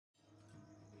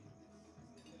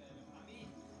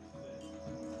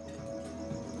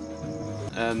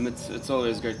It's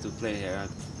always great to play here.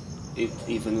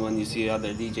 Even when you see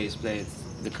other DJs play it,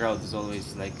 the crowd is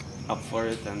always like up for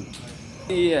it. And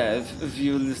yeah, if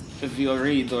you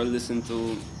read or listen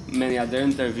to many other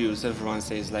interviews, everyone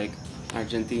says like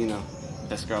Argentina,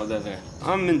 best crowd ever.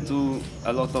 I'm into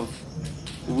a lot of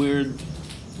weird,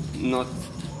 not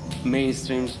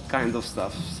mainstream kind of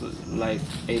stuff, so like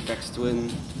Apex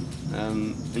Twin.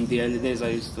 In the early days I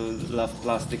used to love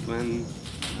Plastic Man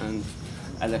and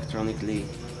electronically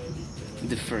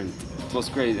different. It was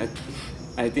crazy.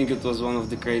 I think it was one of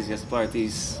the craziest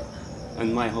parties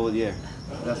in my whole year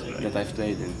that I've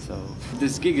played in. So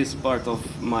this gig is part of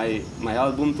my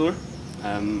album tour.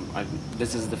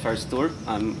 This is the first tour.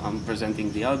 I'm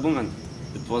presenting the album, and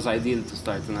it was ideal to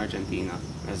start in Argentina,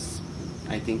 as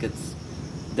I think it's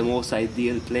the most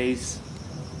ideal place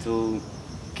to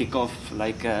kick off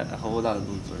like a whole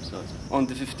album tour. So on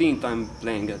the 15th I'm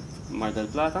playing at Mar del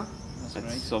Plata, at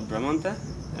Sobramonte,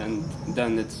 and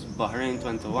then it's Bahrain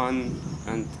 21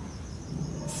 and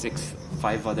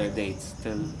 5 other dates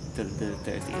till the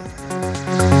 30th.